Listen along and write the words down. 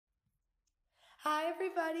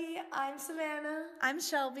everybody. I'm Savannah. I'm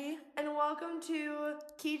Shelby. And welcome to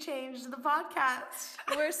Key Change, the podcast.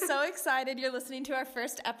 We're so excited you're listening to our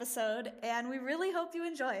first episode, and we really hope you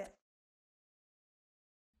enjoy it.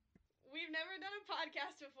 We've never done a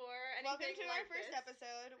podcast before. Welcome to our like first this.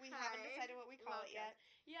 episode. We haven't decided what we call it yet.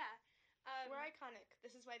 Yeah. We're iconic.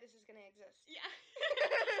 This is why this is going to exist. Yeah.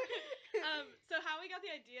 So how we got the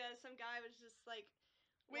idea, some guy was just like,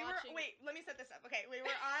 Wait, let me set this up. Okay, we were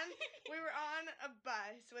on a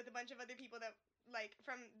bus with a bunch of other people that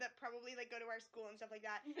probably like go to our school and stuff like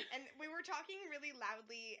that. And we were talking really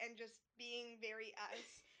loudly and just being very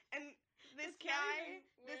us. And this guy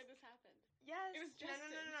this happened. Yes. It was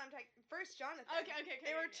Justin. No. I'm talking first Jonathan. Okay.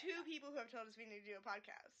 There were two people who have told us we need to do a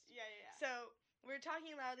podcast. Yeah. So we're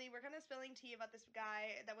talking loudly. We're kind of spilling tea about this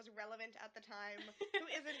guy that was relevant at the time, who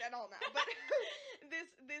isn't at all now. But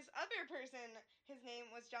this other person, his name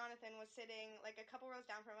was Jonathan, was sitting like a couple rows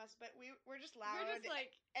down from us. But we're just loud. We're just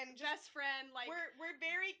like and best friend. Like we're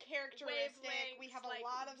very characteristic. We have a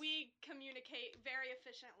lot of. We communicate very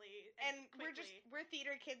efficiently and quickly. we're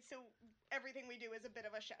theater kids, so everything we do is a bit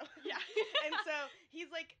of a show. Yeah. And so he's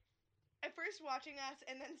like, at first watching us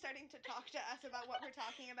and then starting to talk to us about what we're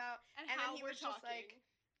talking about. And how then he was just talking. like,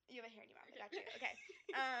 you have a hair in your mouth. I got you. Okay.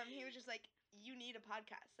 He was just like, you need a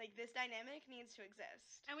podcast. Like, this dynamic needs to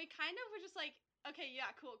exist. And we kind of were just like, okay,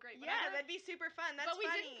 yeah, cool, great. Whatever. Yeah, that'd be super fun. That's funny.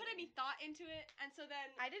 But we didn't put any thought into it, and so then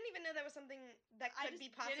I didn't even know that was something that could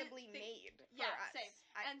be possibly made for us.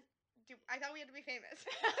 Same. I thought we had to be famous.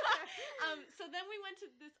 So then we went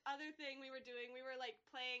to this other thing we were doing. We were like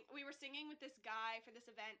we were singing with this guy for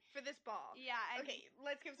this event. For this ball. Yeah. Okay,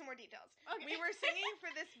 let's give some more details. Okay. We were singing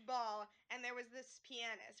for this ball, and there was this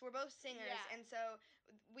pianist. We're both singers, and so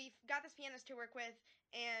we've got this pianist to work with,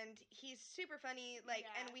 and he's super funny,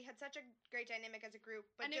 and we had such a great dynamic as a group,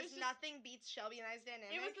 but just nothing beats Shelby and I's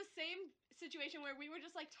dynamic. It was the same situation where we were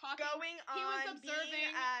just like talking. Going on,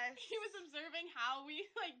 being us. He was observing how we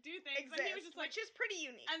like do things. Exist, and he was just like, which is pretty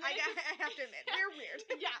unique. And I have to admit, we're weird.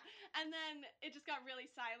 Yeah, and then it just got really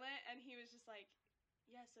silent, and he was just like,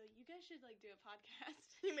 yeah, so you guys should like do a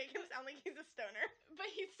podcast. You make him sound like he's a stoner. But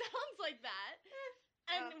he sounds like that.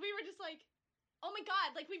 And we were just like, oh my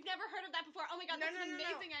god, like we've never heard of that before. Oh my god, that's an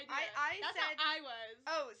amazing idea. That's how I was.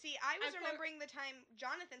 Oh, see, I was remembering the time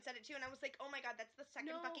Jonathan said it too, and I was like, oh my god, that's the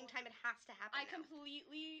second fucking time it has to happen. I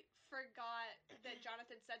completely forgot that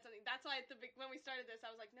Jonathan said something. That's why when we started this, I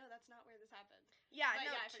was like, no, that's not where this happened. Yeah,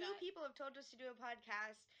 two people have told us to do a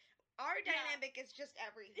podcast. Our dynamic is just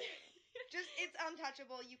everything. It's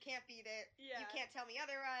untouchable. You can't beat it. Yeah. You can't tell me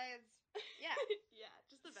otherwise. Yeah. Yeah,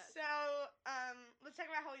 just the best. So, let's talk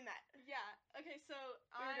about how we met. Yeah. Okay, so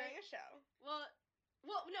we were doing a show. Well,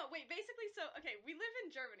 no, wait. Basically, we live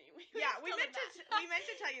in Germany. We meant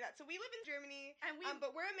to tell you that. So we live in Germany, and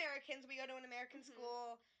but we're Americans. We go to an American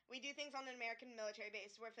school. We do things on an American military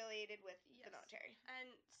base. We're affiliated with the military.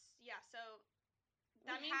 And so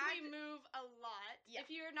that means we move a lot. Yeah.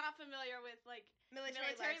 If you're not familiar with like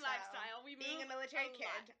military lifestyle, we move being a military kid.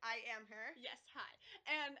 Lot. I am her. Yes, hi.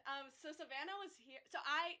 And so Savannah was here. So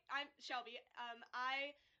I'm Shelby.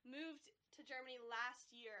 I moved to Germany last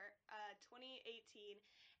year, 2018,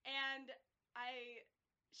 and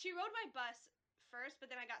she rode my bus first, but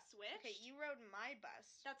then I got switched. Okay, you rode my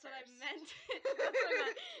bus. That's first. What I meant. That's what I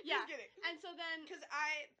meant. Yeah. Just kidding. And so then, because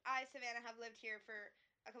I Savannah have lived here for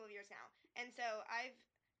a couple of years now, and so I've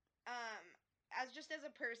as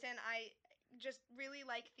a person, I just really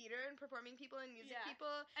like theater and performing people and music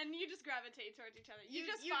people. And you just gravitate towards each other. You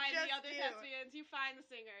just find the other thespians. You find the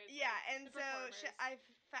singers. Yeah, and so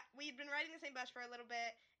we'd been riding the same bus for a little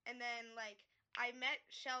bit, and then like I met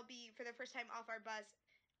Shelby for the first time off our bus.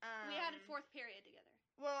 We had a fourth period together.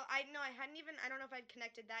 Well, I don't know if I'd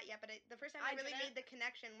connected that yet, but the first time I really made the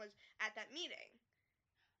connection was at that meeting.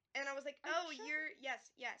 And I was like,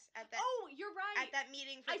 yes, at that. Oh, you're right. At that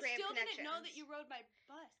meeting for Graham Connections. I still didn't know that you rode my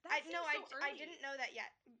bus. I didn't know that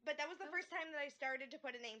yet. But that was the first time that I started to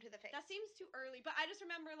put a name to the face. That seems too early. But I just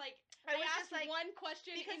remember, like, I asked one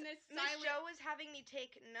question in this silent... Miss Jo was having me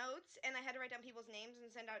take notes, and I had to write down people's names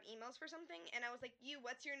and send out emails for something. And I was like,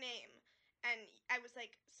 what's your name? And I was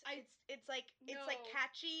like, it's like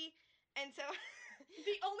catchy. And so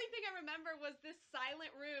the only thing I remember was this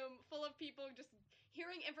silent room full of people just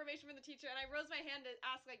hearing information from the teacher, and I raised my hand to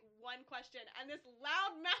ask like one question, and this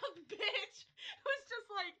loudmouth bitch was just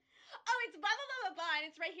like, oh, it's blah blah blah blah blah, and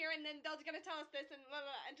it's right here, and then they're gonna tell us this, and blah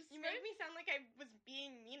blah, and just You made me sound like I was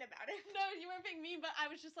being mean about it. No, you weren't being mean, but I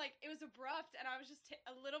was just like, it was abrupt, and I was just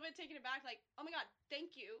a little bit taken aback, like, oh my god,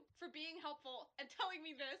 thank you for being helpful and telling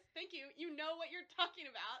me this. Thank you. You know what you're talking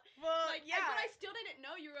about. Well, Like, yeah. but I still didn't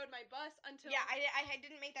know you rode my bus until Yeah, I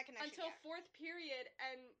didn't make that connection until yet. fourth period,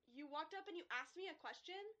 and you walked up and you asked me a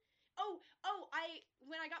question.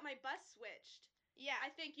 When I got my bus switched, Yeah. I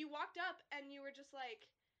think you walked up and you were just like,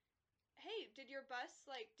 hey, did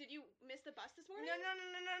you miss the bus this morning?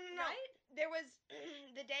 No. Right? There was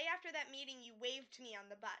the day after that meeting, you waved to me on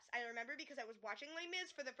the bus. I remember because I was watching Les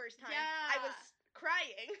Mis for the first time. Yeah. I was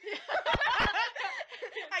crying.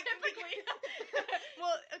 Typically.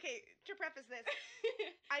 Well, okay, to preface this,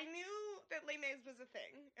 I knew that Les Mis was a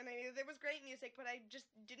thing, and I knew there was great music, but I just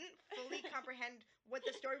didn't fully comprehend what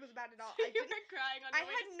the story was about at all. You were crying on I your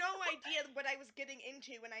way had to no idea what I was getting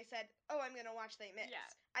into when I said, "Oh, I'm gonna watch Les Mis." Yeah.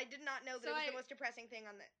 I did not know that So it was I- the most depressing thing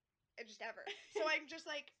on the just ever. So I'm just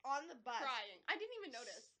like on the bus, crying. I didn't even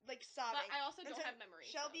notice. like But sobbing. I also And don't so have memory.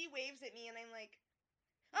 Shelby so. waves at me, and I'm like,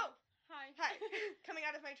 "Oh, Hi. hi!" Coming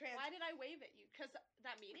out of my trance. Why did I wave at you? Because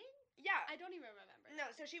that meeting? Yeah. I don't even remember. No,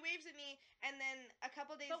 so she waves at me, and then a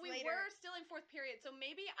couple days But we later, were still in fourth period, so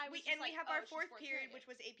maybe I was we just like, have oh, our she's fourth period, which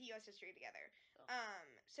was AP US history together. Oh.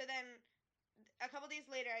 So then a couple days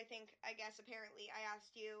later, I guess apparently, I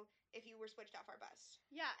asked you if you were switched off our bus.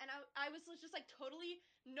 Yeah, and I was just like totally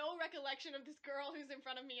no recollection of this girl who's in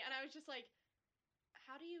front of me, and I was just like,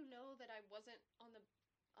 how do you know that I wasn't on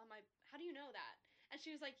my? How do you know that? And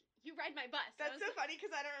she was like, you ride my bus. That's so funny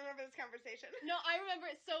because I don't remember this conversation. No, I remember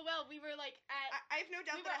it so well. We were like at. I have no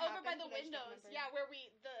doubt We that were it over by happened, the but I just don't windows. remember. Yeah, where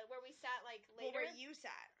we sat like Well, later. where you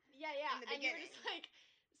sat. Yeah, in the and you were beginning. just like,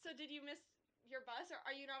 so did you miss your bus, or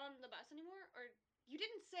are you not on the bus anymore? Or you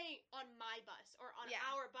didn't say on my bus or on Yeah.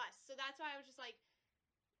 our bus, so that's why I was just like,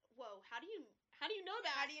 whoa, how do you know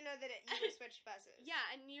that? How do you know that you were switched buses? Yeah,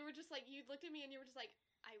 and you were just like, you looked at me and you were just like,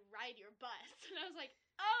 I ride your bus, and I was like,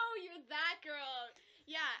 oh, you're that girl.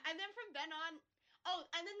 Yeah, and then from then on. Oh,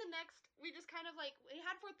 and then the next, we just kind of like, we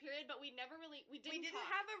had fourth period, but we never really, we didn't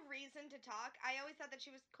talk. have a reason to talk. I always thought that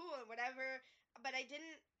she was cool and whatever, but I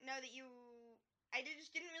didn't know that you.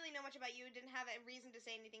 Just didn't really know much about you. Didn't have a reason to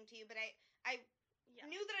say anything to you, but I Yeah.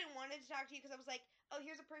 knew that I wanted to talk to you because I was like, oh,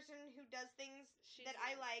 here's a person who does things She's that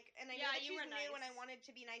I nice. like, and I Yeah, knew that you she's were new, and I nice. wanted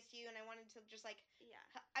to be nice to you, and I wanted to just like, Yeah.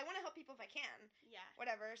 I want to help people if I can, Yeah.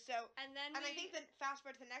 whatever. So, And then I think that fast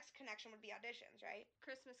forward to the next connection would be auditions, right?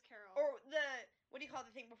 Christmas Carol. Or what do you call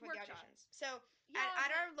the thing before Workshop. the auditions? So yeah,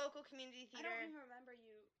 at but our local community I theater. don't even remember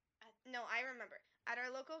you. No, I remember. At our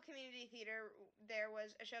local community theater, there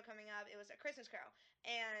was a show coming up. It was A Christmas Carol.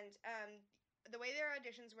 And the way their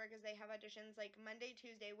auditions work is they have auditions like Monday,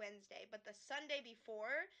 Tuesday, Wednesday. But the Sunday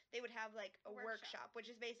before, they would have like a workshop, which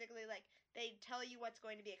is basically like they tell you what's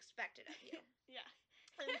going to be expected of you. Yeah.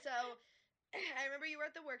 And so I remember you were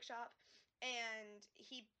at the workshop, and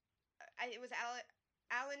it was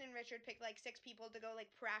Alan and Richard picked like 6 people to go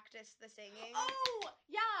like practice the singing. Oh,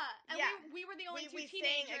 yeah. And Yeah. we were the only We two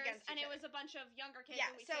sang teenagers, against and each it other. was a bunch of younger kids,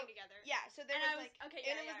 Yeah, and we so- sang together. Yeah, so there And was I was like, okay.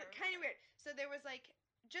 and Yeah, it was I kind of remember. weird. So there was like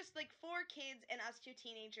just like 4 kids and us 2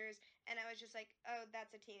 teenagers, and I was just like, oh,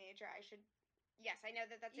 that's a teenager. Yes, I know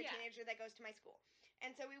that that's a Yeah. teenager that goes to my school.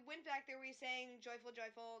 And so we went back there. We sang "Joyful,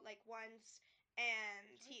 Joyful" like once,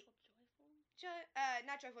 and Joyful.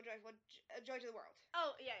 not "Joyful, Joyful," "Joy to the World."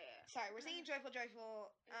 Oh, yeah, yeah. Sorry, we're singing "Joyful, Joyful"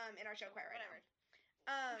 in our show choir right Whatever.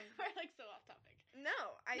 now. We're like so off topic.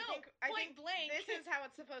 No, I No, think point blank. this is how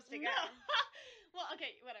it's supposed to go. No. Well,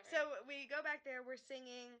 okay, whatever. So we go back there, we're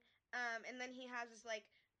singing, and then he has this like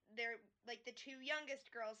they're like the 2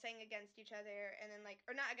 youngest girls sang against each other, and then like,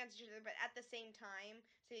 or not against each other, but at the same time,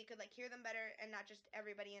 so you could like hear them better and not just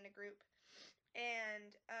everybody in a group.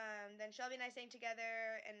 And then Shelby and I sang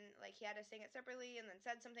together, and like he had us sing it separately, and then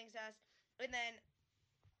said some things to us, and then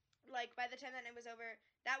like by the time that night was over,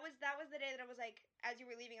 that was the day that I was like, as you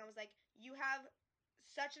were leaving, I was like, you have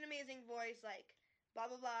such an amazing voice, like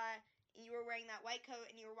blah blah blah. You were wearing that white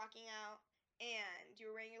coat, and you were walking out, and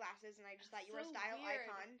you were wearing your glasses, and I just thought you were a So style weird.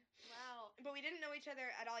 icon. Wow. But we didn't know each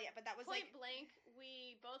other at all yet. But that was Point like, blank,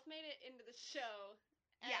 we both made it into the show.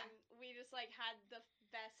 And Yeah. we just like had the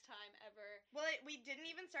best time ever. well, we didn't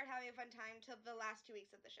even start having a fun time till the last 2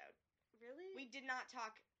 weeks of the show. Really? We did not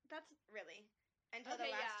talk That's really until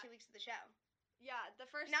Okay, the last yeah. 2 weeks of the show. the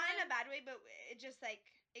first Not time. in a bad way, but it just like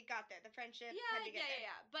it got there. The friendship had to get there.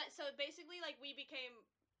 Yeah. But so basically, like we became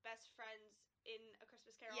best friends in A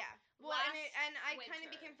Christmas Carol. Yeah. Well, and I kind of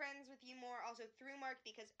winter. became friends with you more also through Mark,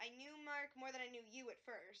 because I knew Mark more than I knew you at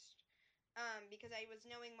first. Because I was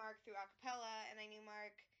knowing Mark through acapella, and I knew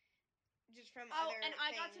Mark just from Oh, other and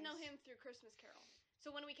I got to know things. him through Christmas Carol. So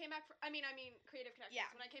when we came back from, I mean, Creative Connections. Yeah.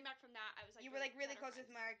 When I came back from that, I was like, You were like really better close with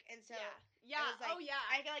friends. Mark, and so Yeah. I was like, Oh yeah.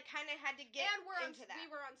 I like kind of had to get and into that. we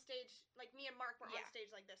were on stage, like me and Mark were Yeah. on stage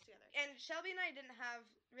like this together. And Shelby and I didn't have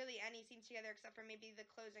really any scenes together except for maybe the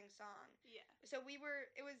closing song. Yeah. So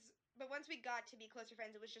but once we got to be closer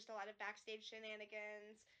friends, it was just a lot of backstage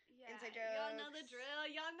shenanigans. Yeah. Inside Y'all know the jokes. drill.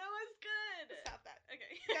 Y'all know it's good. Stop that.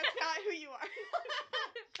 Okay. That's not who you are.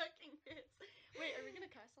 It fucking is. Wait, are we gonna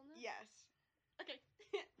cuss on this? Yes. Okay.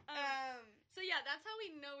 So So yeah, that's how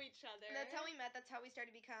we know each other. that's how we met. That's how we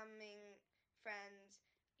started becoming friends.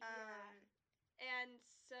 And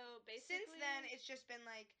so basically, Since then, it's just been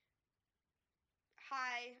like,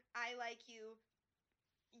 hi, I like you.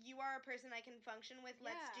 You are a person I can function with.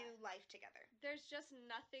 Let's Yeah. do life together. there's just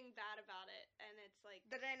nothing bad about it, and it's like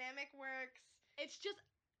The dynamic works it's just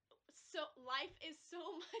so life is so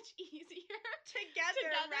much easier, together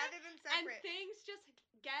rather than and separate. things just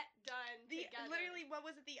get done together. Literally, what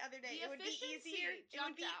was it the other day? The it would be efficiency easier. It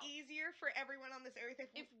would jumped be out. easier for everyone on this earth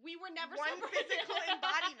if we were never one separated. physical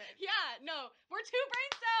embodiment. Yeah, no, we're two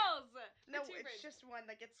brain cells. No, We're two it's brain- just one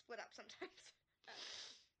that gets split up sometimes.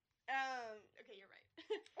 Okay, you're right.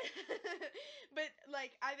 But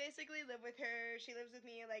like, I basically live with her. She lives with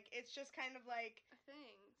me. Like, it's just kind of like A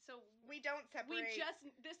thing. So we don't separate.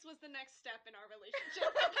 this was the next step in our relationship.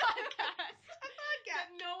 A podcast. A podcast.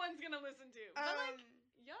 That no one's gonna listen to. But like,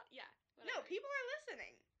 yeah. No, whatever. people are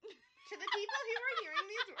listening. To the people who are hearing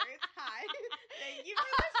these words, hi. Thank you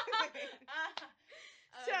for listening.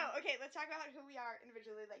 So, okay, let's talk about who we are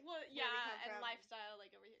individually, like well, where we yeah, come and from. lifestyle,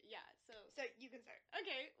 like over here. Yeah. So you can start.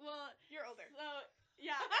 Okay. Well, You're older. So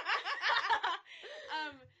yeah.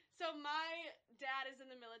 So my dad is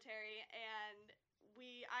in the military, and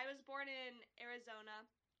I was born in Arizona.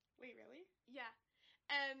 Wait, really? Yeah.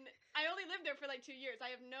 And I only lived there for like 2 years.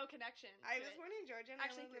 I have no connection. I to was it. born in Georgia and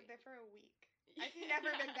Actually, I only lived 3. there for a week. I've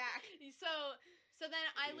never been back. So then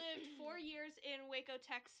I lived 4 years in Waco,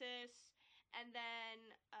 Texas, and then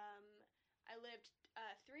I lived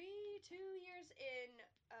 2 years in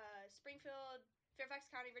Springfield, Fairfax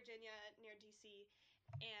County, Virginia, near DC,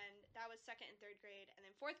 and that was 2nd and 3rd grade. And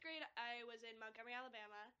then 4th grade I was in Montgomery,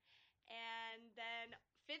 Alabama, and then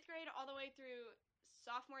 5th grade all the way through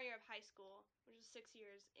sophomore year of high school, which was 6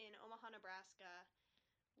 years, in Omaha, Nebraska,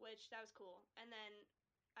 which that was cool. And then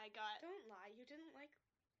I got Don't lie, you didn't like.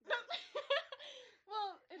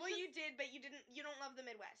 Well, you did, but you didn't. You don't love the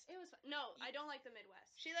Midwest. It was fun. No, I don't like the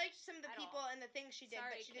Midwest. She liked some of the At people all. and the things she did,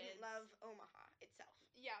 Sorry, but she didn't kids. love Omaha itself.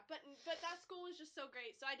 Yeah, but that school was just so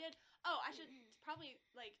great. So I did. Oh, I should probably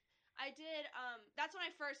I did. That's when I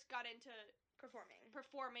first got into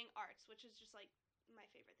performing arts, which is just like my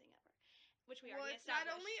favorite thing ever. Which we already it's not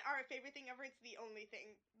established. only our favorite thing ever; it's the only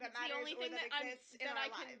thing that It's matters the only thing or that exists in that our I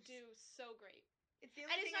can lives. do so great. It's the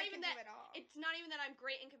only And it's thing not I even can that- do at all. It's not even that I'm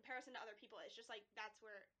great in comparison to other people. It's just like that's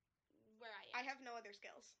where I am. I have no other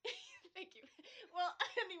skills. Thank you. Well,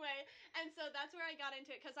 anyway, and so that's where I got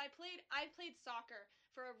into it because I played soccer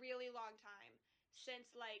for a really long time since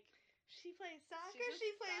like. She plays soccer. She's a She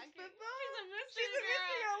plays soccer- football. She's a mystery She's a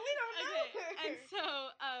mystery girl. We don't know Okay, her. and so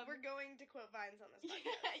we're going to quote vines on this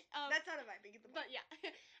podcast. yeah, That's not a vine, but you get the point. but yeah,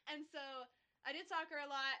 and so I did soccer a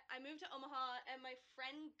lot. I moved to Omaha, and my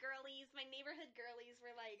friend girlies, my neighborhood girlies,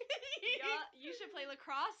 were like, "Yeah, you should play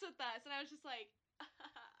lacrosse with us," and I was just like,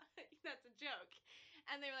 "That's a joke,"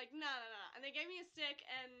 and they were like, "No," and they gave me a stick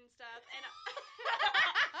and stuff, and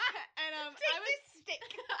and Take I was this stick.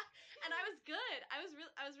 and I was good. I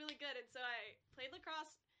was really good, and so I played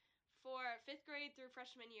lacrosse for 5th grade through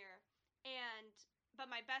freshman year, but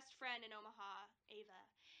my best friend in Omaha, Ava,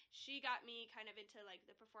 she got me kind of into like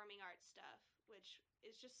the performing arts stuff, which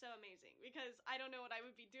is just so amazing because I don't know what I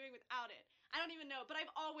would be doing without it. I don't even know, but I've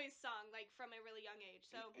always sung like from a really young age,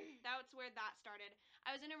 so that's where that started.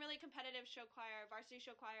 I was in a really competitive show choir, varsity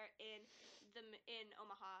show choir in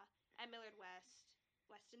Omaha at Millard West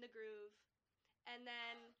in the Groove, and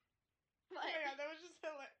then. Oh my god, that was just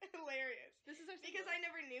hilarious. This is our Because single. I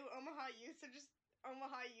never knew Omaha U, so just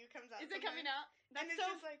Omaha U comes out. Is it coming out? And That's it's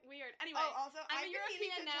so just like- weird. Anyway, Oh, also, I'm a I've been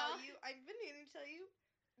meaning European to now. tell you,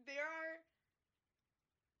 there are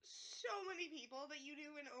so many people that you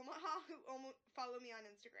knew in Omaha who follow me on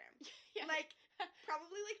Instagram. Yeah. Like,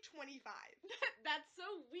 probably like 25. That's so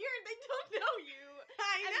weird. They don't know you.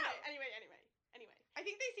 I know. Anyway. I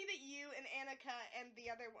think they see that you and Annika and the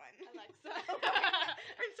other one. Alexa.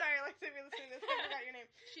 I'm sorry, Alexa, if you're listening to this, I forgot your name.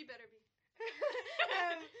 She better be.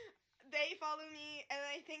 They follow me, and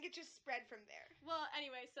I think it just spread from there. Well,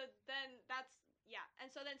 anyway, so then and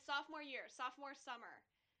so then sophomore summer.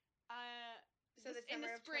 So the in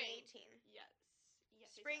summer the of spring. 2018. Yes.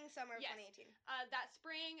 say Spring, summer of Yes. 2018. That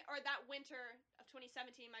spring or that winter of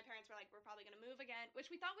 2017, my parents were like, we're probably going to move again,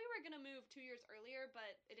 which we thought we were going to move 2 years earlier,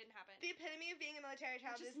 but it didn't happen. The epitome of being a military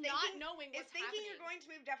child Just is not thinking, knowing what's thinking happening. you're going to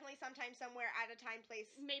move definitely sometime, somewhere, at a time,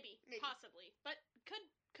 place. Maybe. Possibly. But could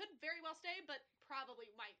very well stay, but probably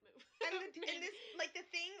might move. And this, like, the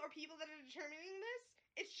thing or people that are determining this,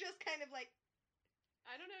 it's just kind of like,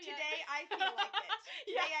 I don't know yet. today I feel like it.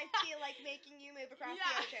 Today I feel like making you move across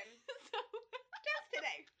the ocean. So Just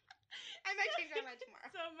today. I might change my mind tomorrow.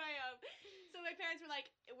 So my parents were like,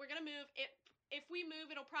 we're gonna move. If we move,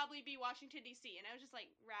 it'll probably be Washington D.C. And I was just like,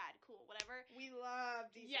 rad, cool, whatever. We love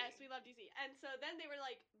D.C. Yes, we love D.C. And so then they were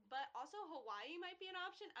like, but also Hawaii might be an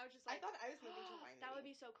option. I was just like, I thought I was moving to Hawaii. that would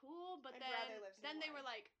be so cool. But I'd rather live then they Hawaii. were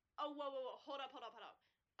like, oh, whoa, hold up.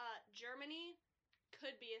 Germany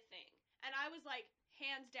could be a thing. And I was like,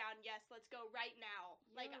 hands down, yes, let's go right now.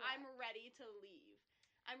 Like, I'm ready to leave.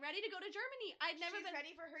 I'm ready to go to Germany. She's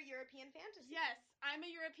ready for her European fantasy. Yes, I'm a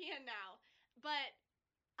European now. But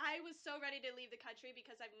I was so ready to leave the country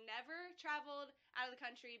because I've never traveled out of the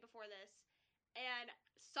country before this. And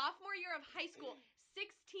sophomore year of high school,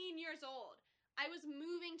 16 years old, I was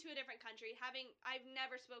moving to a different country. I've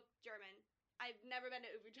never spoke German. I've never been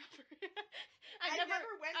to Uvujaber. I've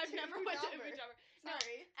never went to Uvujaber.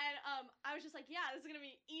 Sorry. And I was just like, yeah, this is gonna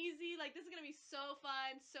be easy. Like, this is gonna be so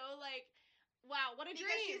fun. So like, wow, what a dream!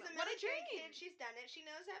 Because she's a What a military dream! kid. She's done it. She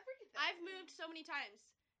knows everything. I've moved so many times,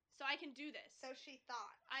 so I can do this. So she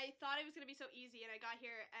thought. I thought it was gonna be so easy, and I got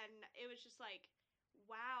here, and it was just like,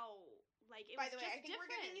 wow. Like, it By was the way, just I think different.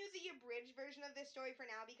 we're giving you the abridged version of this story for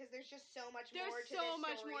now because there's just so much There's more to so this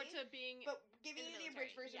much story. more to being. But giving in you the the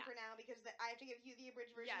abridged military, version yeah. for now because I have to give you the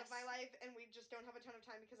abridged version of my Yes. life, and we just don't have a ton of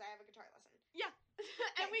time because I have a guitar lesson. Yeah,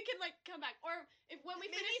 and we can like come back, or if when we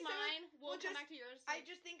Maybe finish some- mine, we'll come just- back to yours. I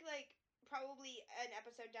just think like probably an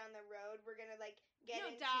episode down the road we're gonna like get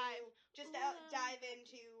into dive. dive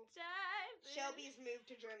into Dive in. Shelby's move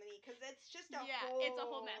to Germany because it's just it's a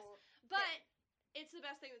whole mess. But it's the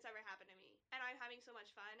best thing that's ever happened to me. And I'm having so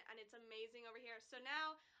much fun, and it's amazing over here. So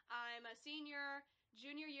now I'm a senior.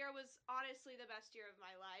 Junior year was honestly the best year of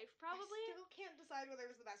my life, probably. I still can't decide whether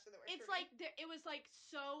it was the best or the worst. It's for me. like, it was like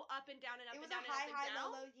so up and down and up it and was down a and up high, and high,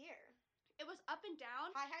 down. low, low year. It was up and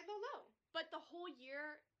down, High, high, low, low. but the whole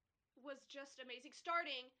year was just amazing.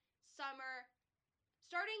 Starting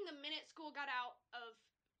the minute school got out of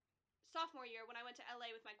sophomore year when I went to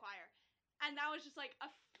LA with my choir. And that was just like a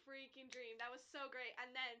freaking dream. That was so great. And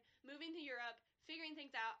then moving to Europe, figuring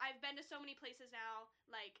things out. I've been to so many places now.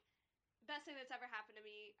 Like, best thing that's ever happened to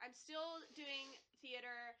me. I'm still doing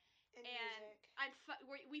theater. And And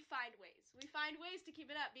music. we find ways. We find ways to keep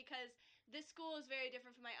it up because this school is very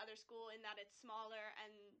different from my other school in that it's smaller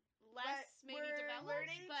and less maybe we're developed.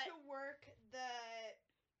 learning but to work the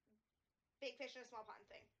big fish in a small pond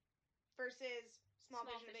thing versus small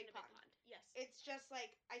fish in a big pond. Yes. It's just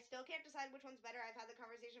like I still can't decide which one's better. I've had the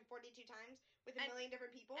conversation 42 times with a million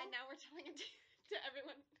different people. And now we're telling it to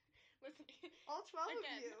everyone listening. All 12 Again.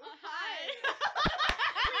 of you. Hi.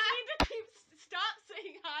 We need to stop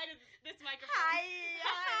saying hi to this microphone.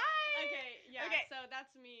 Hi. Okay, yeah. Okay. So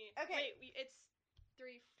that's me. Okay. Wait, it's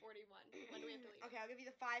 3:41. When do we have to leave? Okay, I'll give you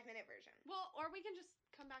the 5-minute version. Well, or we can just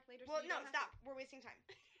come back later. Well, so you no, don't have stop. We're wasting time.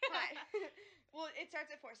 Fine. Well, it starts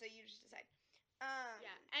at 4, so you just decide. Yeah,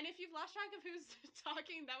 and if you've lost track of who's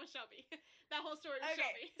talking, that was Shelby. That whole story was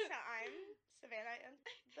Shelby. So I'm Savannah and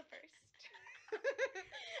the first.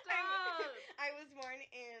 Stop. I was born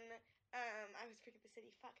in, I was forget the city,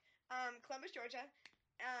 Columbus, Georgia.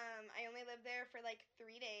 I only lived there for like 3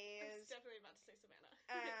 I was days. definitely about to say Savannah.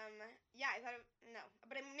 Yeah, I thought no,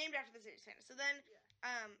 but I'm named after the city of Savannah. So then,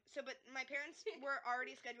 but my parents were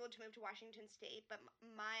already scheduled to move to Washington State, but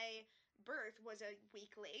my birth was a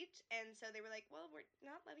week late, and so they were like, well, we're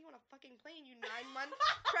not letting you on a fucking plane, you 9-month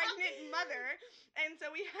pregnant mother, and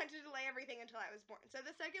so we had to delay everything until I was born. So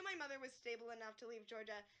the second my mother was stable enough to leave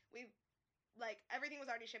Georgia, everything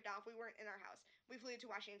was already shipped off. We weren't in our house. We flew to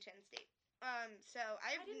Washington State. So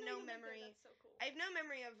I have no memory. That's so cool. I have no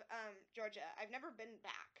memory of Georgia. I've never been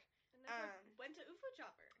back. I never went to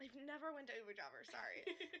Uvujaber. I've never went to Uvujaber, sorry.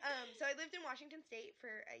 So I lived in Washington State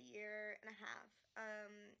for a year and a half.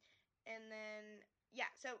 And then,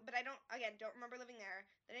 but I don't remember living there.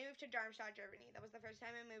 Then I moved to Darmstadt, Germany. That was the first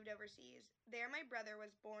time I moved overseas. There my brother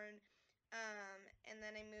was born. And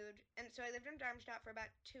then I moved, and so I lived in Darmstadt for about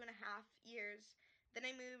 2.5 years. Then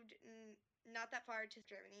I moved not that far to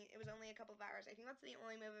Germany. It was only a couple of hours. I think that's the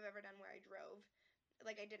only move I've ever done where I drove.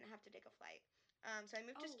 Like, I didn't have to take a flight. So I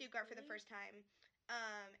moved to Stuttgart for the first time.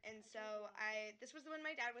 And so this was when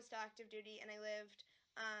my dad was still active duty, and I lived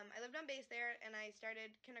I lived on base there, and I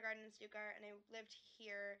started kindergarten in Stuttgart, and I lived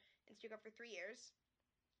here in Stuttgart for 3 years.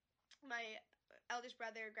 My eldest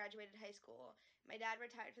brother graduated high school. My dad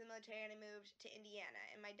retired from the military, and I moved to Indiana.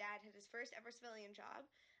 And my dad had his first ever civilian job.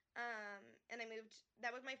 And I moved.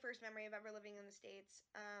 That was my first memory of ever living in the States.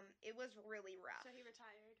 It was really rough. So he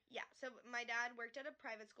retired. Yeah. So my dad worked at a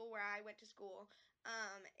private school where I went to school.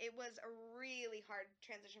 It was a really hard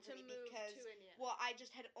transition for me because, to Indiana. well, I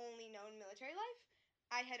just had only known military life.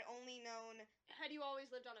 I had only known. Had you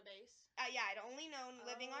always lived on a base? Yeah, I'd only known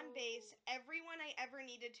living on base. Everyone I ever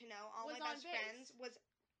needed to know, all Was my best on base. friends, was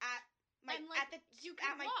at my And, like,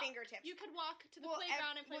 at my fingertips. You could walk to the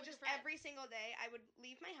playground and play with your just friends. every single day, I would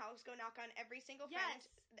leave my house, go knock on every single Yes.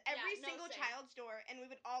 single child's door, and we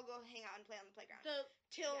would all go hang out and play on the playground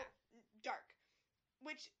till dark.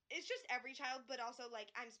 Which is just every child, but also,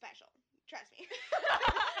 like, I'm special. Trust me.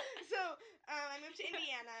 So, I moved to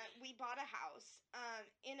Indiana. We bought a house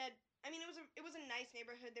it was a nice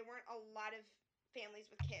neighborhood. There weren't a lot of families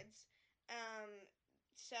with kids.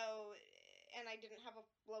 And I didn't have a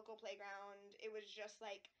local playground. It was just,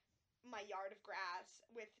 like, my yard of grass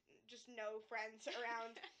with just no friends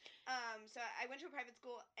around. So I went to a private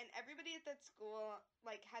school, and everybody at that school,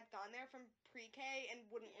 like, had gone there from pre-K and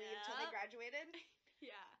wouldn't leave till they graduated.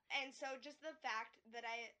 Yeah. And so just the fact that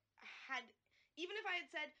I had, even if I had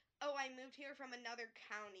said, oh, I moved here from another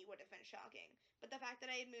county would have been shocking. But the fact that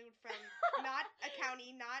I had moved from not a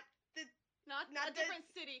county, not a different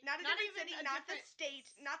city. Not a different city, not the state,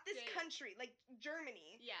 not this state. country, like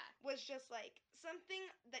Germany. Yeah. Was just like something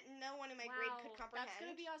that no one in my grade could comprehend. That's going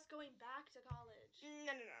to be us going back to college.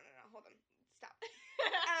 No. Hold on. Stop.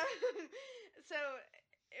 So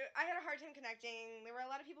I had a hard time connecting. There were a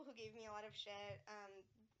lot of people who gave me a lot of shit.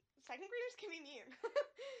 Second graders can be mean.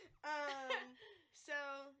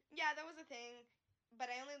 So, yeah, that was a thing. But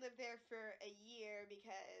I only lived there for a year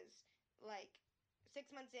because, like, 6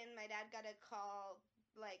 months in, my dad got a call,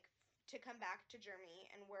 like, to come back to Germany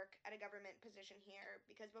and work at a government position here.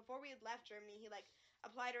 Because before we had left Germany, he, like,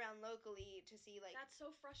 applied around locally to see, like... That's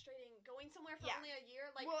so frustrating. Going somewhere for only a year,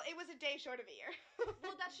 like... Well, it was a day short of a year.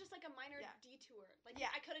 Well, that's just, like, a minor detour. Like,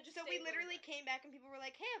 I could have just So we literally came back and people were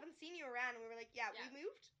like, hey, I haven't seen you around. And we were like, we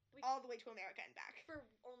moved all the way to America and back. For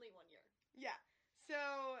only 1 year. Yeah.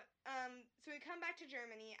 So we come back to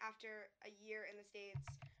Germany after a year in the States.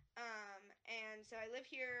 And so I lived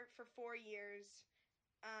here for 4 years.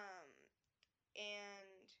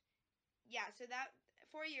 So that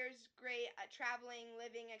 4 years, great, traveling,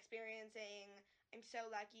 living, experiencing. I'm so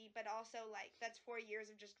lucky, but also, like, that's 4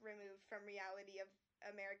 years of just removed from reality of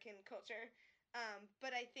American culture.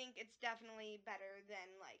 But I think it's definitely better than,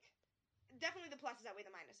 like, definitely the pluses outweigh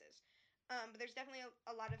the minuses. But there's definitely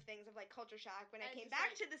a lot of things of, like, culture shock when I came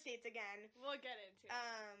back to the States again. We'll get into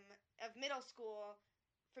it. Of middle school.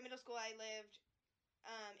 For middle school, I lived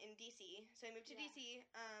in D.C. So I moved to D.C.,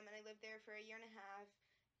 and I lived there for a year and a half.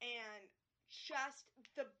 And just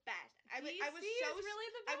the best. I was really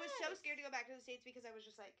the best. I was so scared to go back to the States because I was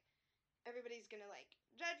just like, everybody's gonna, like,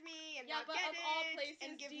 judge me and not get it. Yeah, but of all places,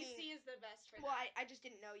 and give D.C. is the best for that. Well, I just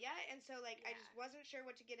didn't know yet, and so, like, I just wasn't sure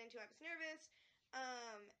what to get into. I was nervous.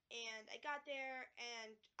 And I got there,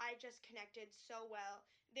 and I just connected so well.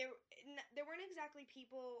 There weren't exactly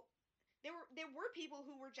people. There were people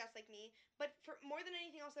who were just like me, but for more than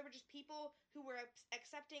anything else, there were just people who were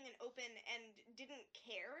accepting and open and didn't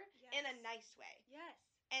care in a nice way. Yes.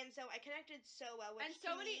 And so I connected so well with. And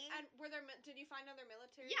so many. And did you find other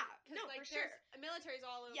military? Yeah. No, like, for sure. Military's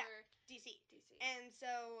all over. DC. And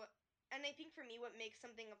so. And I think for me, what makes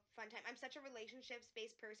something a fun time, I'm such a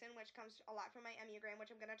relationships-based person, which comes a lot from my Enneagram,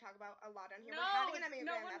 which I'm going to talk about a lot on here. No, we're having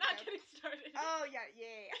an Enneagram we're episode. not getting started. Oh, yeah.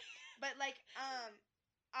 But, like,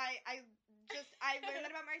 I learned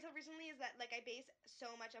that about myself recently, is that, like, I base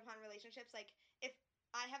so much upon relationships. Like, if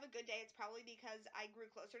I have a good day, it's probably because I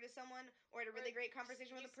grew closer to someone, or had a really great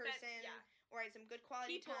conversation with a person, or I had some good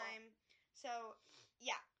quality time. So,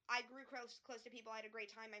 yeah, I grew close to people. I had a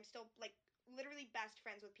great time. I'm still, like, literally best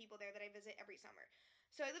friends with people there that I visit every summer.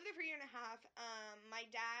 So I lived there for a year and a half. My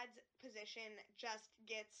dad's position just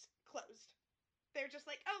gets closed. They're just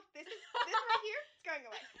like, oh, this right here, it's going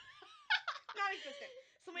away. Non-existent.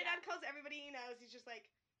 So my dad calls everybody he knows. He's just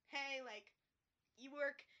like, hey, like, you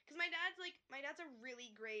work, because my dad's a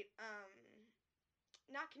really great,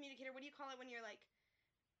 not communicator, what do you call it when you're, like,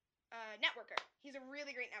 networker. He's a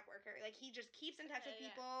really great networker. Like, he just keeps in touch with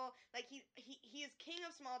people. Like, he is king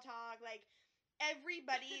of small talk. Like,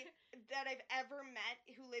 everybody that I've ever met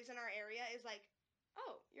who lives in our area is like,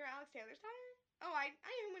 oh, you're Alex Taylor's daughter? Oh, I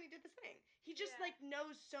knew him when he did this thing. He just, like,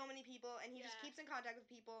 knows so many people, and he just keeps in contact with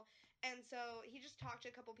people. And so he just talked to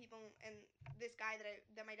a couple people, and this guy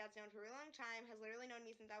that my dad's known for a really long time has literally known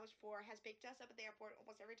me since I was 4. Has picked us up at the airport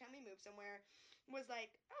almost every time we move somewhere. Was like,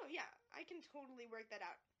 oh yeah, I can totally work that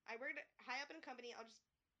out. I worked high up in a company. I'll just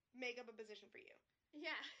make up a position for you.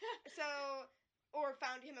 Yeah. So, or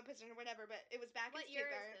found him a position or whatever. But it was back What in year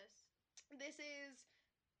Stuttgart. is this? This is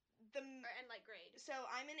the. And like grade. So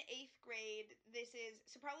I'm in 8th grade. This is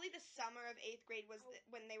so probably the summer of 8th grade was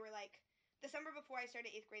when they were like. The summer before I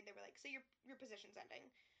started 8th grade, they were like, so your position's ending.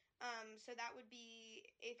 So that would be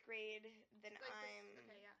 8th grade. Then Like I'm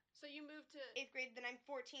okay, yeah. So you moved to 8th grade. Then I'm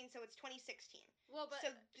 14. So it's 2016. well, but so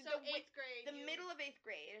so the 8th grade. The middle of 8th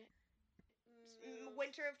grade,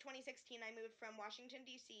 winter of 2016, I moved from Washington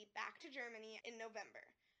D.C. back to Germany in November.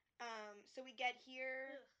 So we get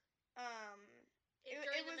here.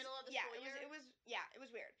 During the middle of the school year. It was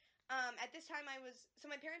weird. At this time, so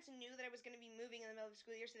my parents knew that I was going to be moving in the middle of the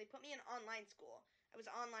school year, so they put me in online school. I was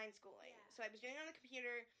online schooling, Yeah. so I was doing it on the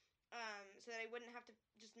computer, so that I wouldn't have to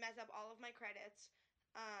just mess up all of my credits.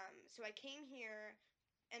 So I came here,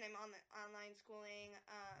 and I'm on the online schooling.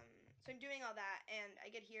 So I'm doing all that, and I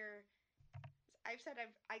get here. I've said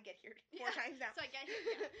I get here 4 times now. So I get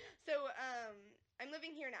here. Yeah. So I'm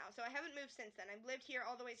living here now. So I haven't moved since then. I've lived here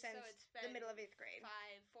all the way since So it's been the middle of 8th grade.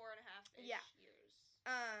 4.5 Yeah. years.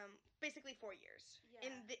 Basically 4 years. Yeah.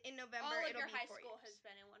 In November, all of it'll your be high 4 school years. has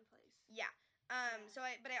been in one place. Yeah. Yeah. So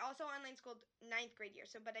but I also online schooled 9th grade year.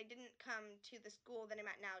 So, but I didn't come to the school that I'm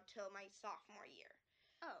at now till my sophomore year.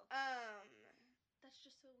 Oh. That's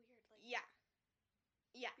just so weird. Like. Yeah.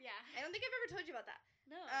 Yeah. Yeah. I don't think I've ever told you about that.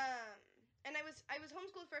 No. And I was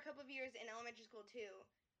homeschooled for a couple of years in elementary school too.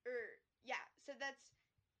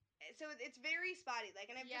 So it's very spotty. Like,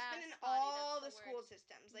 and I've just been in spotty, all the that's the school word.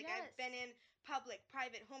 systems. Like, Yes. I've been in public,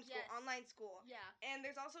 private, homeschool, Yes. online school. Yeah. And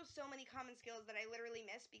there's also so many common skills that I literally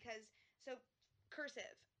miss because, so,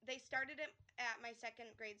 cursive. They started it at my second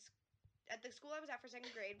grade, at the school I was at for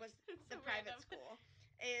second grade was the so private random. school.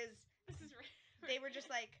 This is They were just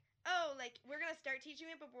like, oh, like, we're going to start teaching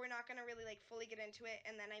it, but we're not going to really, like, fully get into it.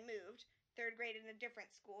 And then I moved. 3rd grade in a different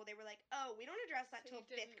school. They were like, oh, we don't address that till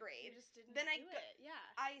 5th grade. You just didn't Then do it. Yeah.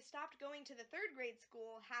 I stopped going to the 3rd grade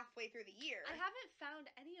school halfway through the year. I haven't found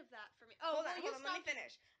any of that for me. Oh, hold on, let me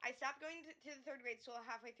finish. I stopped going to the 3rd grade school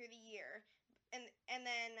halfway through the year, and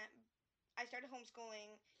then I started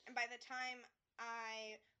homeschooling, and by the time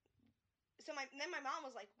then my mom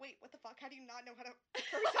was like, wait, what the fuck? How do you not know how to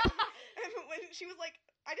cursive? And when she was like,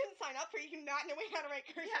 I didn't sign up for you, you not knowing how to write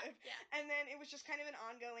cursive. Yeah. And then it was just kind of an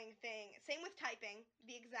ongoing thing. Same with typing.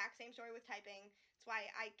 The exact same story with typing. That's why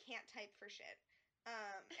I can't type for shit.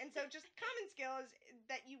 And so just common skills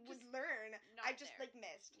that you would learn, I just there. like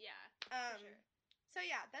missed. Yeah. For sure. So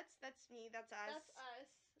yeah, that's me. That's us. That's us.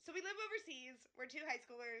 So we live overseas. We're 2 high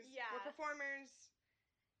schoolers. Yeah. We're performers.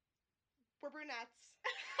 We're brunettes.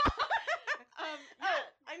 Yeah.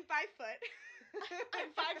 I'm 5 foot.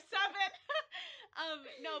 I'm 5'7".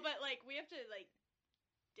 No, but like we have to like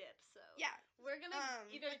dip. So yeah, we're gonna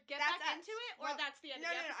either get that's back us. into it or Well, that's the end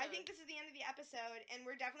of the episode. No. I think this is the end of the episode, and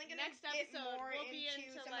we're definitely gonna Next get episode, more we'll be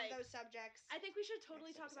into into, some like- of those subjects. I think we should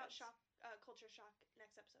totally Next talk about episodes. culture shock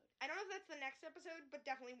next episode. I don't know if that's the next episode, but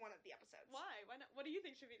definitely one of the episodes. Why? Why not? What do you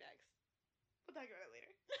think should be next? We'll talk about it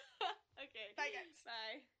later. Okay. Bye, guys.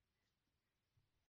 Bye.